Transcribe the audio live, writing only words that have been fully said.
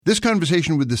This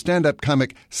conversation with the stand-up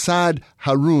comic Saad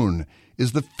Haroon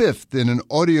is the fifth in an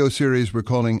audio series we're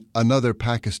calling Another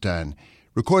Pakistan,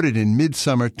 recorded in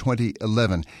midsummer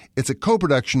 2011. It's a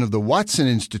co-production of the Watson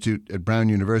Institute at Brown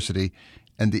University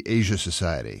and the Asia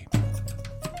Society.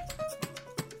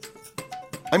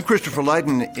 I'm Christopher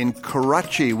Lydon in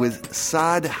Karachi with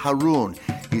Saad Haroon.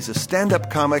 He's a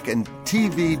stand-up comic and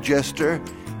TV jester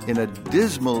in a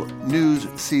dismal news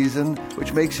season,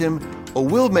 which makes him, or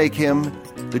will make him,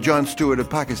 the Jon Stewart of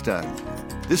Pakistan.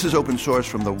 This is open source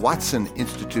from the Watson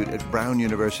Institute at Brown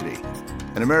University.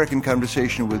 An American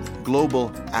conversation with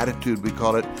global attitude, we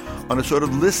call it, on a sort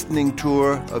of listening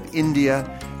tour of India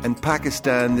and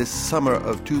Pakistan this summer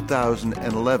of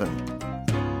 2011.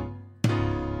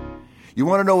 You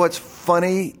want to know what's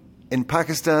funny in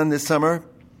Pakistan this summer?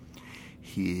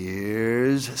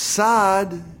 Here's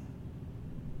Saad.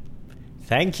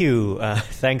 Thank you.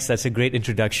 Thanks. That's a great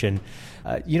introduction.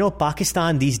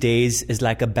 Pakistan these days is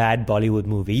like a bad Bollywood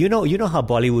movie. You know how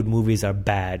Bollywood movies are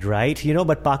bad, right?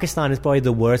 But Pakistan is probably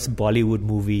the worst Bollywood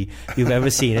movie you've ever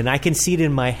seen. And I can see it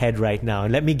in my head right now.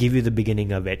 And let me give you the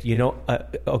beginning of it.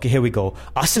 Okay, here we go.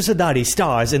 Asif Zardari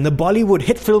stars in the Bollywood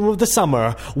hit film of the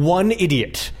summer, One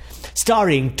Idiot.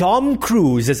 Starring Tom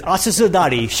Cruise as Asif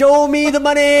Zardari. Show me the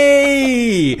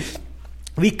money!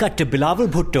 We cut to Bilawal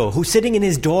Bhutto, who's sitting in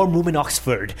his dorm room in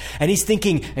Oxford, and he's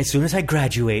thinking, as soon as I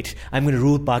graduate, I'm going to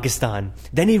rule Pakistan.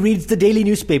 Then he reads the daily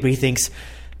newspaper. He thinks,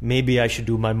 maybe I should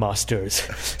do my master's.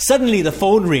 Suddenly, the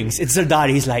phone rings. It's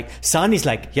Zardari. He's like, son? He's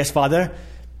like, yes, father?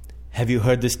 Have you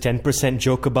heard this 10%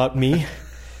 joke about me?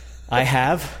 I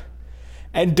have.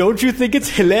 And don't you think it's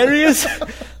hilarious?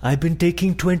 I've been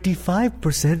taking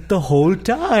 25% the whole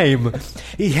time.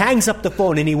 He hangs up the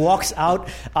phone and he walks out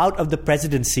of the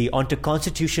presidency onto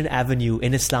Constitution Avenue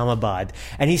in Islamabad.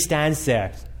 And he stands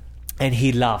there and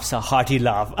he laughs, a hearty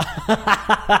laugh.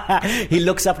 He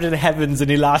looks up to the heavens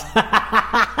and he laughs.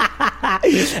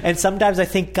 And sometimes I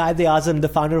think Quaid-e-Azam, the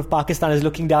founder of Pakistan, is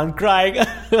looking down crying.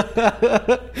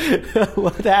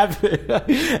 What happened?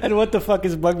 And what the fuck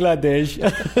is Bangladesh?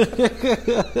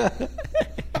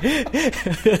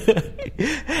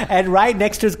 And right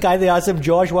next to Quaid-e-Azam,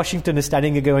 George Washington is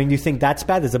standing there going, you think that's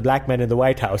bad? There's a black man in the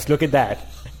White House. Look at that.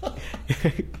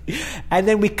 And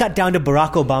then we cut down to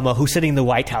Barack Obama, who's sitting in the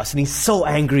White House, and he's so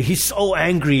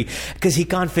angry because he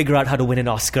can't figure out how to win an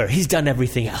Oscar. He's done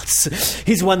everything else.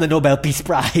 He's won the Nobel Peace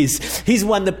Prize. He's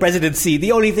won the presidency.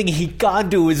 The only thing he can't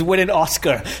do is win an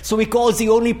Oscar. So he calls the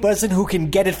only person who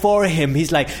can get it for him.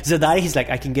 He's like, Zardari, he's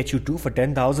like, I can get you two for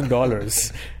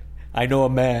 $10,000. I know a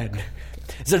man.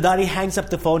 Zardari hangs up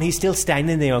the phone. He's still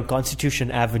standing there on Constitution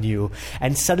Avenue.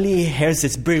 And suddenly he hears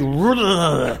this big...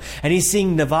 And he's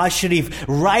seeing Nawaz Sharif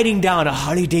riding down a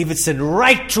Harley Davidson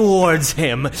right towards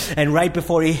him. And right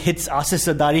before he hits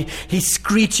Asif Zardari, he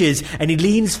screeches and he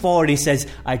leans forward. He says,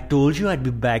 I told you I'd be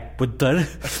back, Puttar.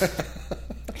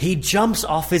 He jumps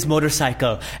off his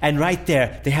motorcycle, and right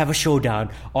there, they have a showdown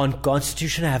on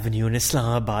Constitution Avenue in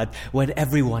Islamabad when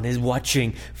everyone is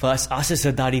watching. First, Asif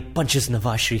Zardari punches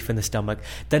Nawaz Sharif in the stomach.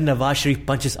 Then Nawaz Sharif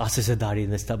punches Asif Zardari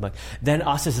in the stomach. Then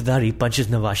Asif Zardari punches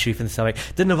Nawaz Sharif in the stomach.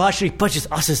 Then Nawaz Sharif punches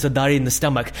Asif Zardari in the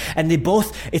stomach. And they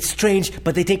both, it's strange,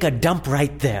 but they take a dump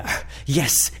right there.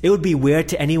 Yes, it would be weird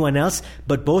to anyone else,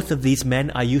 but both of these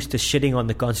men are used to shitting on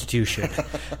the Constitution.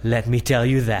 Let me tell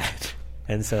you that.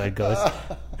 And so it goes.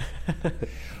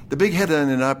 The big headline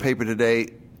in our paper today,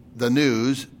 the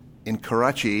news in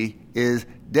Karachi, is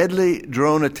deadly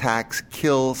drone attacks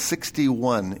kill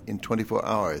 61 in 24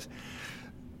 hours.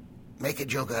 Make a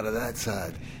joke out of that,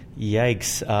 Saad.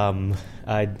 Yikes.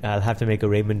 I'll have to make a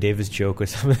Raymond Davis joke or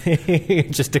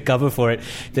something just to cover for it.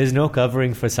 There's no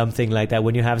covering for something like that.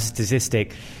 When you have a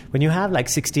statistic, when you have like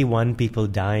 61 people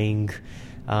dying,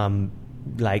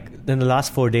 like in the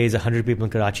last 4 days, 100 people in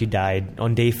Karachi died.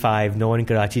 On day 5, no one in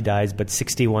Karachi dies, but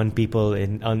 61 people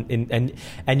and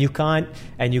you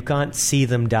can't see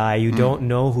them die. You don't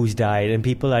know who's died, and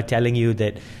people are telling you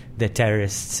that they're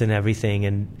terrorists and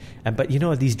everything. But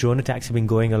these drone attacks have been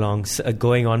going on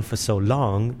for so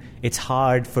long. It's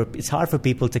hard for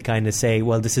people to kind of say,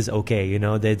 well, this is okay.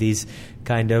 They're these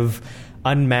kind of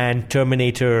unmanned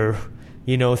Terminator,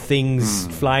 things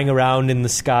flying around in the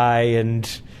sky,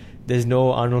 and there's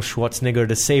no Arnold Schwarzenegger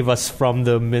to save us from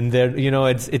them, and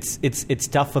it's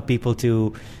tough for people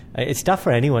to It's tough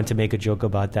for anyone to make a joke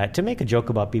about that, to make a joke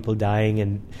about people dying.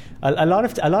 And a lot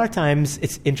of times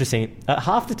it's interesting.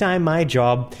 Half the time my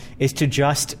job is to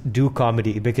just do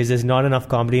comedy, because there's not enough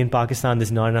comedy in Pakistan.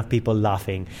 There's not enough people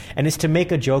laughing, and it's to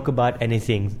make a joke about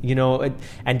anything,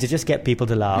 and to just get people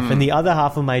to laugh. And the other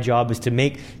half of my job is to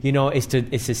make, is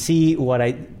to see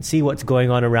what's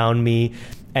going on around me,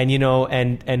 and you know,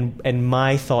 and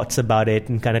my thoughts about it,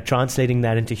 and kind of translating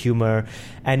that into humor,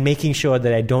 and making sure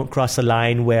that I don't cross a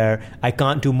line where I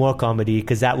can't do more comedy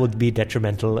because that would be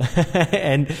detrimental.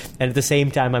 and at the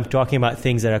same time, I'm talking about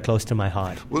things that are close to my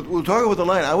heart. We'll talk about the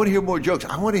line. I want to hear more jokes.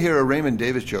 I want to hear a Raymond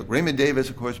Davis joke. Raymond Davis,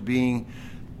 of course, being...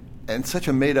 and such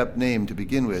a made-up name to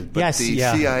begin with, but yes, the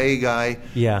yeah. CIA guy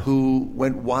Yeah. who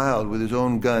went wild with his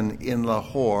own gun in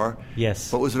Lahore,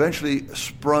 Yes. but was eventually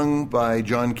sprung by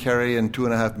John Kerry and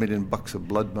 $2.5 million of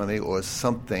blood money or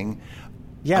something.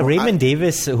 Yeah, Raymond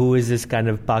Davis, who is this kind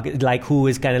of who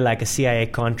is kind of like a CIA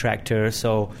contractor.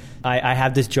 So I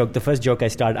have this joke. The first joke I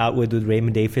start out with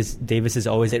Raymond Davis is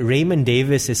always that Raymond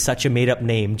Davis is such a made-up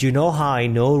name. Do you know how I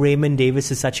know Raymond Davis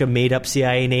is such a made-up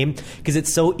CIA name? Because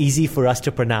it's so easy for us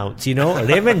to pronounce. You know,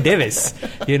 Raymond Davis.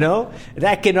 You know,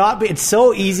 that cannot be. It's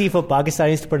so easy for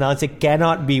Pakistanis to pronounce. It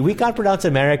cannot be. We can't pronounce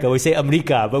America. We say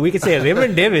America, but we can say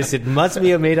Raymond Davis. It must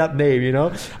be a made-up name. You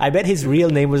know, I bet his real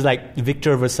name was like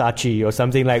Victor Versace or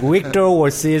something like Victor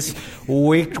versus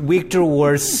Raymond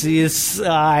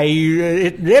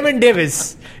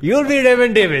Davis. You'll be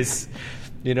Raymond Davis.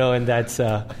 You know, and that's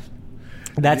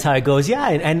how it goes. Yeah,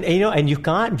 and you know, and you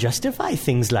can't justify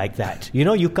things like that. You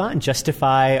know, you can't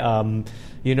justify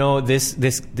you know,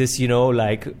 this you know,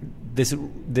 like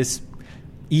this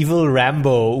evil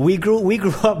Rambo. We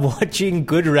grew up watching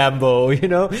good Rambo, you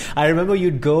know. I remember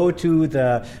you'd go to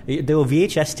there were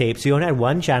VHS tapes. We only had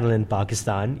one channel in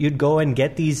Pakistan. You'd go and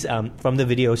get these from the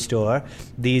video store,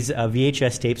 these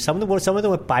VHS tapes. Some of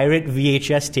them were pirate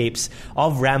VHS tapes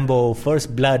of Rambo,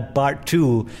 First Blood, Part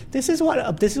 2. This is what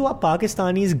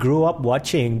Pakistanis grew up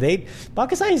watching.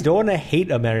 Pakistanis don't want to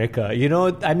hate America, you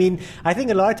know. I mean, I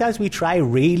think a lot of times we try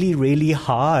really, really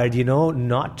hard, you know,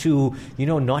 not to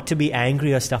be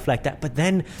angry or stuff like that. But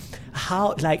then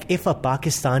how, like, if a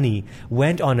Pakistani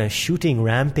went on a shooting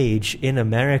rampage in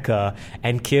America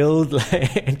and killed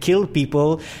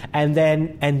people and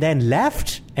then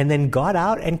left and then got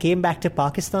out and came back to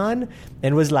Pakistan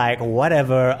and was like,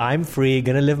 whatever, I'm free,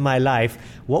 gonna live my life,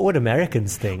 what would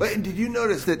Americans think? But did you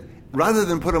notice that rather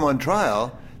than put him on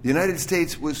trial, the United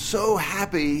States was so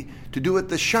happy to do it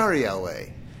the Sharia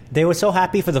way? They were so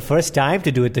happy for the first time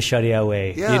to do it the Sharia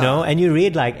way, yeah. You know? And you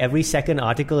read, like, every second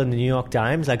article in the New York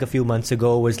Times, like a few months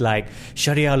ago, was like,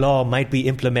 Sharia law might be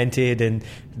implemented and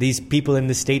these people in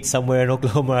the States somewhere in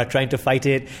Oklahoma are trying to fight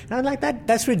it. And I'm like,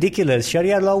 that's ridiculous.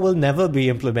 Sharia law will never be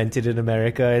implemented in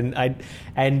America.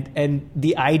 And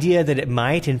the idea that it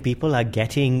might and people are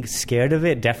getting scared of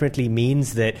it definitely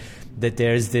means that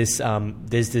there's this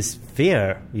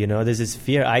fear, you know, there's this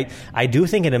fear. I do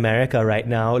think in America right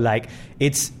now, like,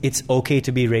 it's okay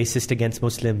to be racist against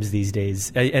Muslims these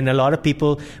days, and a lot of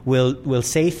people will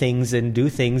say things and do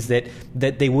things that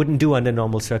they wouldn't do under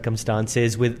normal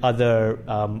circumstances with other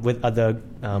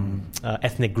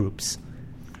ethnic groups.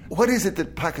 What is it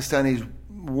that Pakistanis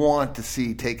want to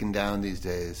see taken down these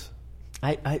days?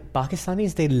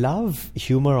 Pakistanis, they love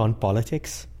humor on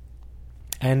politics.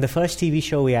 And the first TV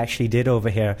show we actually did over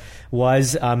here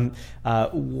was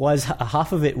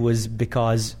half of it was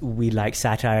because we like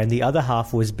satire, and the other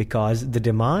half was because the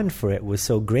demand for it was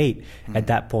so great at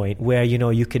that point, where, you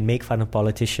know, you can make fun of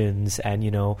politicians and,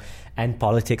 you know, and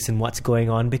politics and what's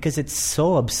going on, because it's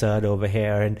so absurd over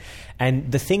here,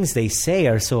 and the things they say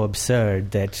are so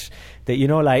absurd that you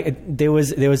know, like, there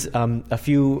was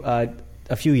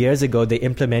a few years ago, they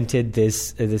implemented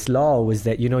this law, was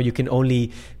that, you know, you can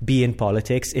only be in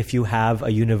politics if you have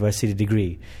a university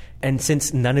degree. And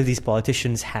since none of these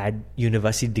politicians had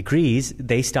university degrees,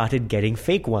 they started getting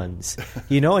fake ones,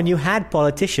 you know. And you had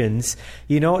politicians,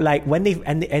 you know, like when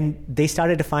they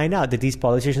started to find out that these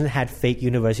politicians had fake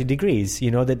university degrees,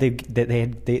 you know, that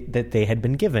they had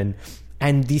been given.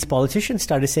 And these politicians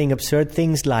started saying absurd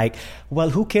things like, well,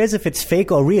 who cares if it's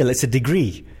fake or real? It's a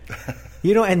degree.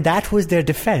 You know, and that was their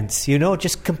defense, you know,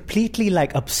 just completely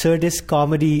like absurdist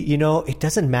comedy, you know, it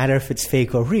doesn't matter if it's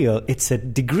fake or real, it's a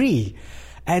degree.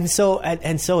 And so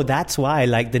that's why,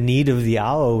 like, the need of the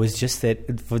hour was just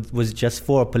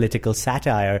for political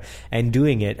satire and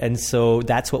doing it. And so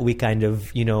that's what we kind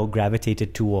of, you know,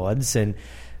 gravitated towards, and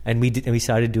we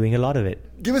started doing a lot of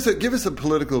it. Give us a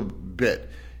political bit.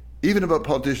 Even about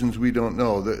politicians we don't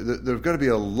know, there's got to be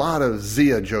a lot of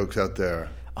Zia jokes out there.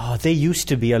 Oh, there used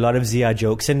to be a lot of Zia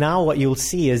jokes, and now what you'll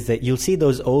see is that you'll see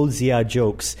those old Zia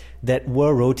jokes that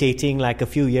were rotating like a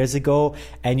few years ago,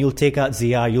 and you'll take out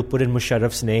Zia, you'll put in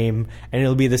Musharraf's name, and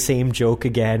it'll be the same joke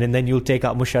again, and then you'll take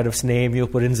out Musharraf's name, you'll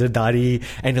put in Zardari,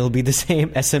 and it'll be the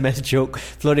same SMS joke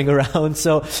floating around.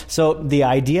 So the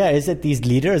idea is that these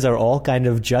leaders are all kind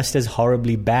of just as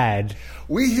horribly bad.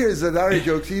 We hear Zardari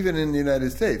jokes even in the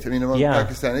United States. I mean, among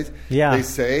Pakistanis, they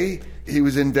say He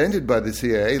was invented by the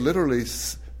CIA, literally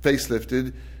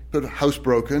facelifted,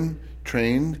 housebroken,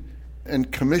 trained,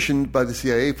 and commissioned by the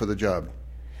CIA for the job.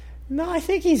 No, I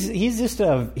think he's just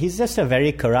a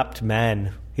very corrupt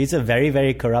man. He's a very,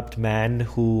 very corrupt man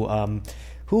who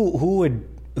would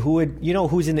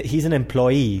he's an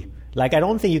employee. Like, I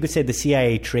don't think you could say the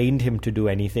CIA trained him to do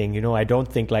anything. I don't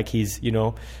think I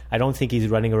don't think he's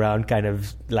running around kind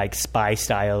of like spy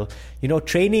style.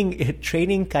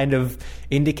 Training kind of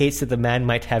indicates that the man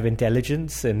might have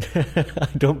intelligence, and I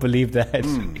don't believe that.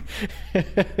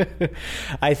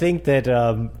 I think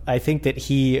that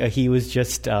he was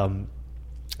just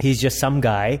he's just some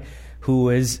guy who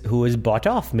was bought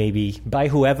off maybe by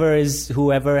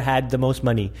whoever had the most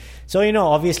money. So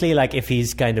obviously, like, if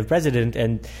he's kind of president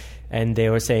and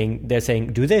they're saying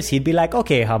do this, he'd be like,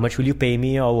 okay, how much will you pay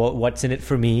me, or what's in it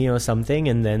for me, or something,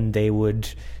 and then they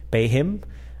would pay him.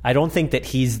 I don't think that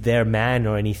he's their man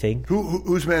or anything.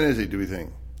 Whose man is he, do we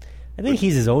think? I think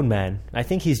he's his own man. I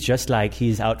think he's just like,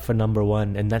 he's out for number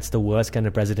one, and that's the worst kind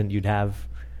of president you'd have.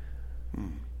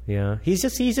 Yeah, he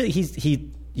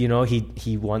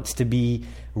wants to be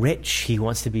rich, he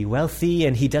wants to be wealthy,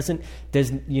 and he just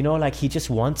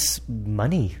wants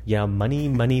money. Yeah,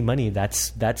 money.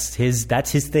 That's his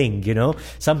thing,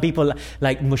 Some people,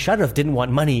 like Musharraf, didn't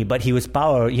want money, but he was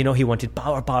power, he wanted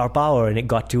power, and it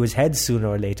got to his head sooner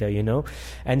or later,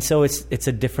 And so it's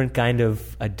a different kind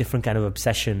of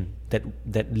obsession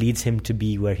that leads him to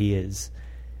be where he is.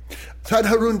 Saad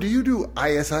Haroon, do you do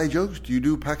ISI jokes? Do you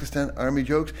do Pakistan Army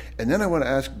jokes? And then I want to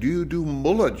ask, do you do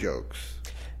mullah jokes?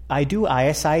 I do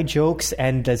ISI jokes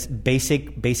and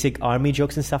basic army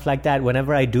jokes and stuff like that.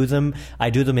 Whenever I do them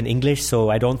in English, so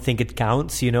I don't think it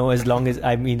counts, as long as,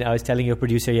 I was telling your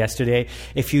producer yesterday,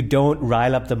 if you don't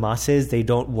rile up the masses, they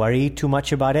don't worry too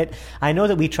much about it. I know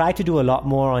that we tried to do a lot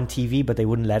more on TV, but they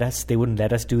wouldn't let us. They wouldn't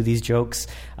let us do these jokes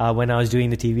when I was doing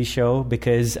the TV show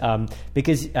because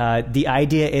the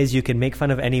idea is you can make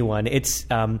fun of anyone. It's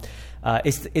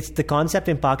the concept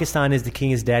in Pakistan is the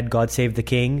king is dead, God save the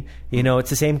king. It's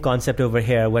the same concept over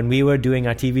here. When we were doing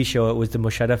our TV show, it was the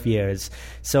Musharraf years.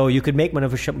 So you could make fun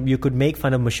of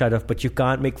Musharraf, but you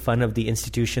can't make fun of the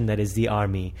institution that is the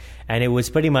army. And it was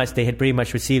they had pretty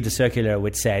much received a circular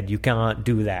which said, you can't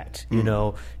do that,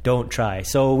 don't try.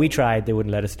 So we tried, they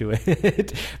wouldn't let us do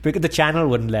it because the channel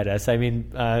wouldn't let us.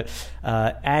 And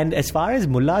as far as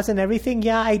mullahs and everything,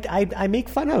 yeah, I make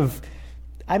fun of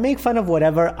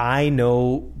whatever I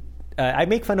know. I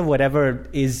make fun of whatever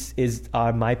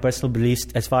are my personal beliefs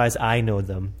as far as I know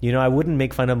them. I wouldn't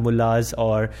make fun of mullahs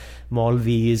or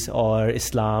Maulvis or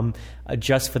Islam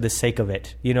just for the sake of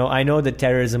it. I know that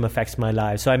terrorism affects my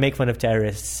life, so I make fun of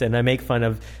terrorists and I make fun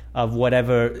of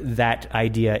whatever that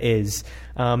idea is.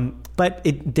 But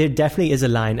there definitely is a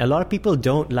line. A lot of people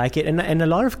don't like it, and a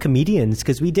lot of comedians,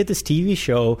 because we did this TV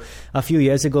show a few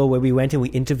years ago where we went and we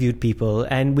interviewed people,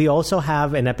 and we also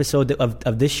have an episode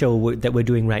of this show that we're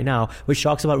doing right now, which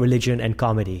talks about religion and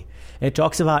comedy. It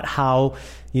talks about how,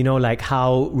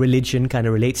 how religion kind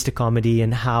of relates to comedy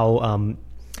and how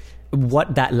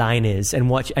what that line is, and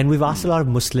we've asked a lot of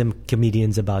Muslim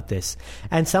comedians about this,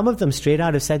 and some of them straight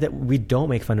out have said that we don't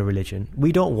make fun of religion.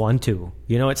 We don't want to.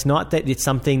 It's not that it's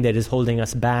something that is holding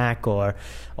us back or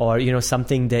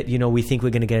something that we think we're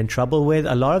going to get in trouble with.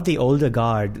 A lot of the older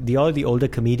guard, the older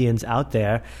comedians out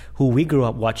there who we grew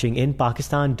up watching in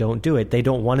Pakistan don't do it. They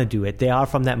don't want to do it. They are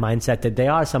from that mindset that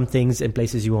there are some things in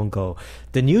places you won't go.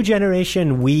 The new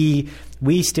generation, we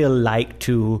still like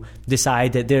to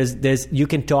decide that there's you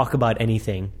can talk about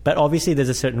anything, but obviously there's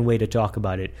a certain way to talk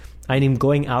about it. I mean,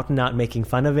 going out and out making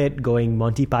fun of it, going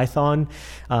Monty Python,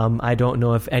 I don't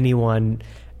know if anyone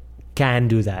can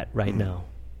do that right now.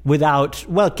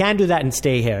 Can do that and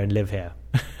stay here and live here.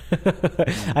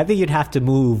 I think you'd have to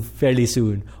move fairly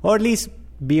soon, or at least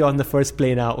be on the first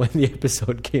plane out when the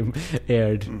episode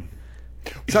aired.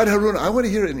 Saad Haroon, I want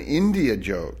to hear an India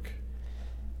joke.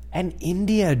 An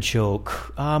India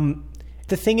joke.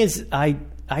 The thing is, I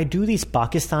do these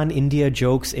Pakistan-India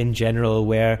jokes in general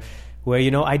where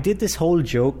I did this whole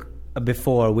joke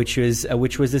before, which was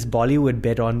this Bollywood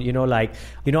bit on,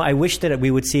 I wish that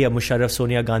we would see a Musharraf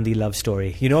Sonia Gandhi love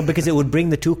story, because it would bring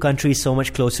the two countries so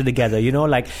much closer together,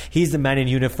 he's the man in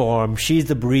uniform, she's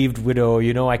the bereaved widow,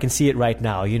 I can see it right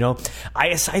now,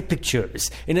 ISI Pictures,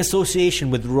 in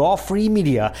association with Raw Free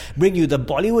Media, bring you the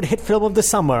Bollywood hit film of the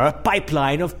summer,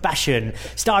 Pipeline of Passion,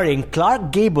 starring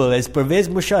Clark Gable as Pervez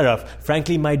Musharraf.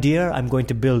 Frankly, my dear, I'm going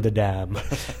to build a dam.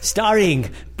 Starring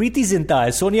Preeti Zinta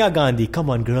as Sonia Gandhi. Come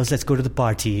on, girls, let's go to the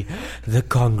party. The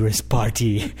Congress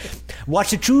Party.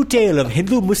 Watch a true tale of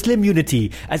Hindu-Muslim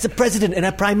unity as the president and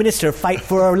a prime minister fight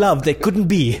for our love that couldn't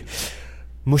be.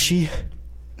 Mushy,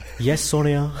 Yes,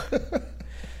 Sonia.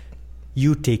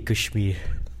 You take Kashmir.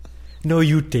 No,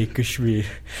 you take Kashmir.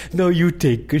 No, you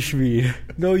take Kashmir.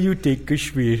 No, you take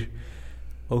Kashmir.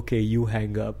 Okay, you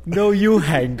hang up. No, you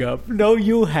hang up. No,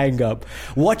 you hang up.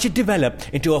 Watch it develop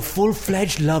into a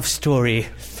full-fledged love story.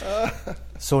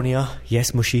 Sonia,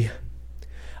 yes, Mushi.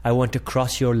 I want to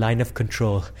cross your line of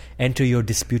control, enter your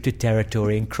disputed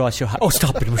territory, and cross your... Oh,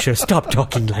 stop it, Mushi. Stop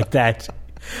talking like that.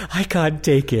 I can't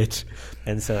take it.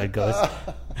 And so it goes.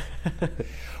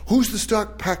 Who's the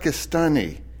stock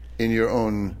Pakistani in your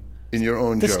own The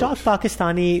jokes? stock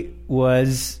Pakistani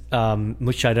was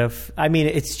Musharraf. I mean,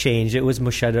 it's changed. It was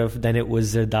Musharraf, then it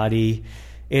was Zardari.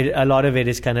 A lot of it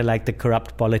is kind of like the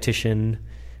corrupt politician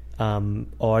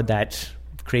or that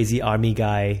crazy army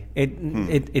guy.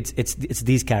 It's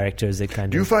these characters that kind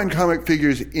of... Do you find comic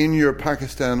figures in your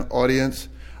Pakistan audience?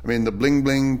 I mean, the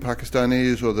bling-bling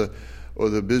Pakistanis or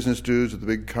the business dudes with the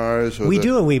big cars? We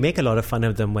do, and we make a lot of fun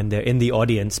of them when they're in the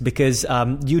audience because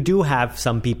you do have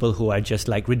some people who are just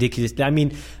like ridiculous. I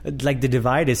mean, like the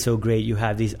divide is so great. You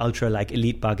have these ultra like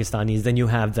elite Pakistanis. Then you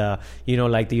have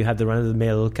you have the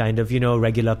run-of-the-mill kind of,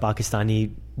 regular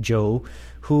Pakistani Joe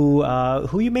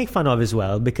who you make fun of as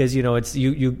well because, it's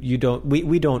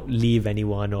we don't leave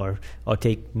anyone or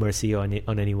take mercy on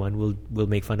anyone. We'll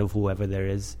make fun of whoever there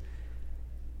is.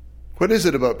 What is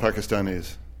it about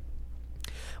Pakistanis?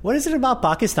 What is it about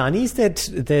Pakistanis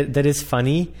that is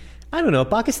funny? I don't know.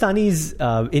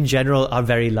 Pakistanis in general are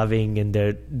very loving and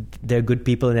they're good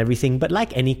people and everything. But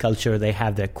like any culture, they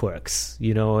have their quirks,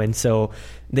 and so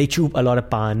they chew a lot of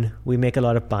pan. We make a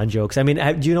lot of pan jokes. I mean,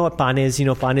 do you know what pan is?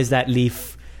 Pan is that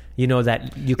leaf,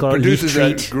 that you call it leaf treat. It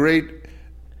produces that great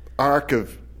arc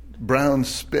of brown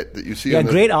spit that you see. Yeah,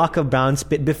 great arc of brown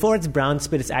spit. Before it's brown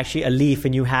spit, it's actually a leaf,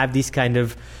 and you have these kind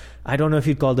of... I don't know if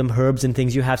you'd call them herbs and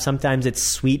things. You have sometimes it's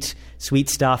sweet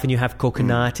stuff, and you have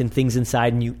coconut and things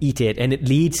inside, and you eat it, and it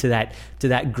leads to that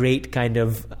great kind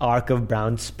of arc of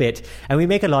brown spit. And we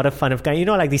make a lot of fun of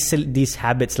like these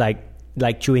habits like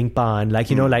chewing pan,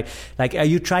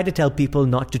 you try to tell people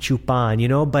not to chew pan,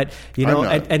 but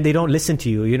and they don't listen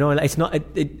to you, it's not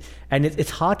it's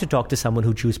hard to talk to someone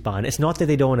who chews pan. It's not that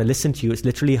they don't want to listen to you, it's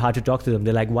literally hard to talk to them.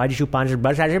 They're like, why do you chew pan?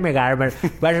 What are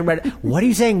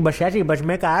you saying?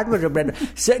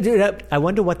 I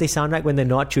wonder what they sound like when they're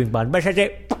not chewing pan.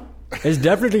 It's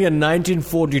definitely a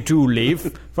 1942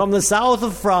 leaf from the south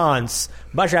of France.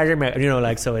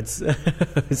 So it's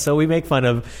so we make fun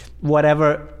of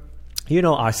whatever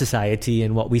our society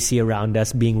and what we see around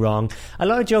us being wrong. A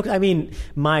lot of jokes. I mean,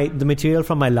 the material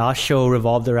from my last show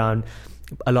revolved around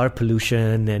a lot of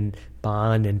pollution and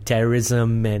pan and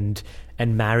terrorism and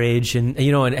marriage and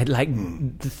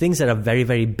the things that are very,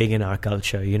 very big in our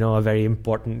culture. Are very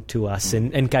important to us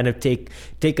and kind of take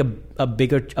a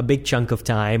big chunk of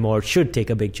time, or should take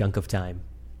a big chunk of time.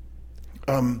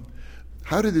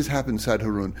 How did this happen, Saad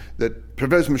Haroon? That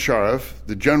Pervez Musharraf,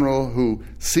 the general who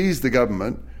seized the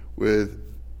government with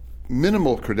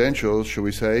minimal credentials, shall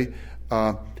we say,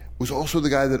 was also the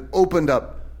guy that opened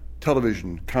up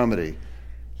television, comedy,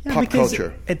 pop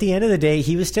culture. At the end of the day,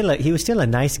 he was still a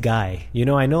nice guy.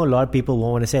 I know a lot of people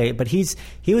won't want to say it, but he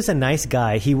was a nice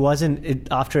guy. He wasn't,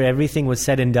 after everything was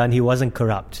said and done, he wasn't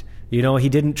corrupt. He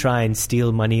didn't try and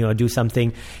steal money or do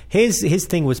something. His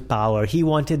thing was power. He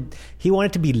wanted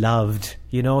to be loved.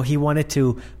 He wanted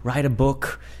to write a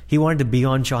book. He wanted to be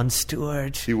on Jon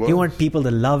Stewart. He wanted people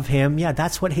to love him. Yeah,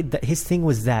 that's what his thing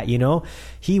was. That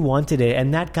he wanted it,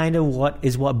 and that kind of what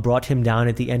brought him down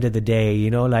at the end of the day.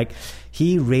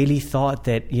 He really thought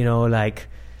that he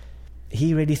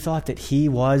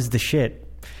was the shit.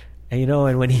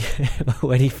 And when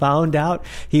he found out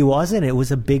he wasn't, it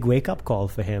was a big wake up call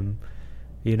for him.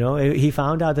 He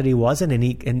found out that he wasn't, and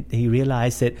he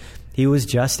realized that he was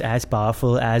just as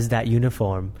powerful as that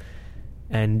uniform.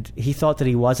 And he thought that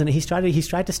he wasn't. He's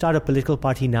tried to start a political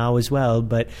party now as well,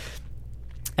 but.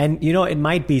 And, it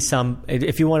might be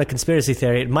if you want a conspiracy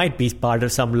theory, it might be part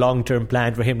of some long-term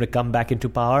plan for him to come back into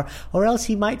power, or else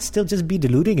he might still just be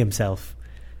deluding himself.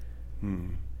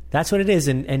 That's what it is.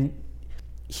 And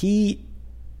he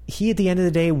at the end of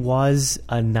the day was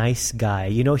a nice guy.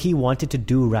 He wanted to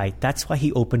do right. That's why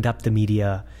he opened up the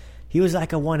media. He was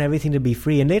like, I want everything to be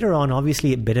free. And later on,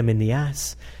 obviously, it bit him in the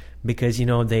ass. Because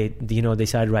they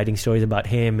started writing stories about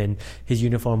him and his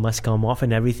uniform must come off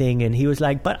and everything, and he was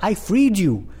like, "But I freed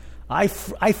you, I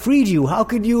freed you. How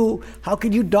could you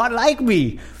not like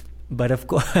me?" But of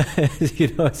course,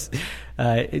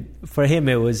 for him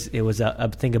it was I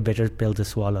think a bitter pill to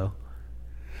swallow.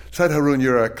 Saad Haroon,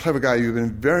 you're a clever guy. You've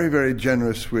been very, very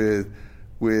generous with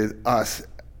us.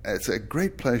 It's a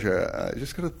great pleasure. I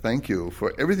just got to thank you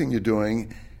for everything you're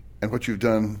doing and what you've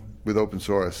done with open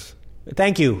source.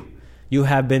 Thank you. You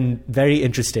have been very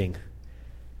interesting.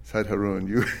 Saad Haroon,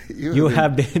 you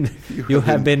have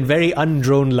been very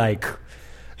undrone-like.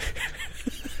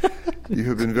 You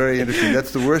have been very interesting.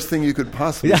 That's the worst thing you could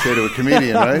possibly say to a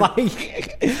comedian, right?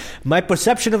 My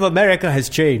perception of America has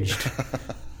changed.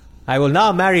 I will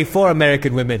now marry 4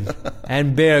 American women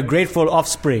and bear grateful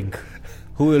offspring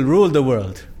who will rule the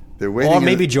world. Or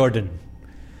maybe Jordan.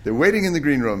 They're waiting in the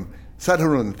green room. Saad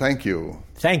Haroon, thank you.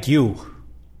 Thank you.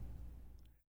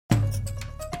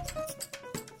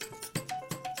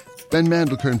 Ben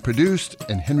Mandelkern produced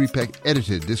and Henry Peck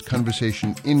edited this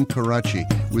conversation in Karachi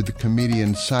with the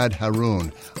comedian Saad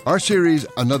Haroon. Our series,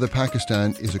 Another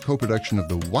Pakistan, is a co-production of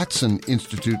the Watson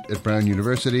Institute at Brown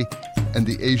University and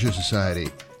the Asia Society.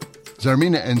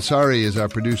 Zarmina Ansari is our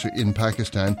producer in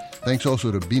Pakistan. Thanks also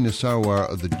to Bina Sarwar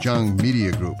of the Jung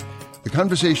Media Group. The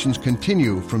conversations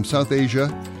continue from South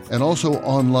Asia and also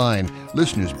online.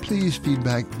 Listeners, please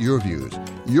feedback your views,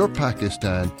 your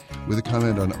Pakistan, with a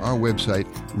comment on our website,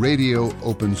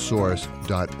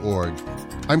 radioopensource.org.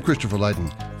 I'm Christopher Lydon.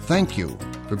 Thank you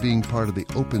for being part of the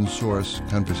open source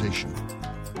conversation.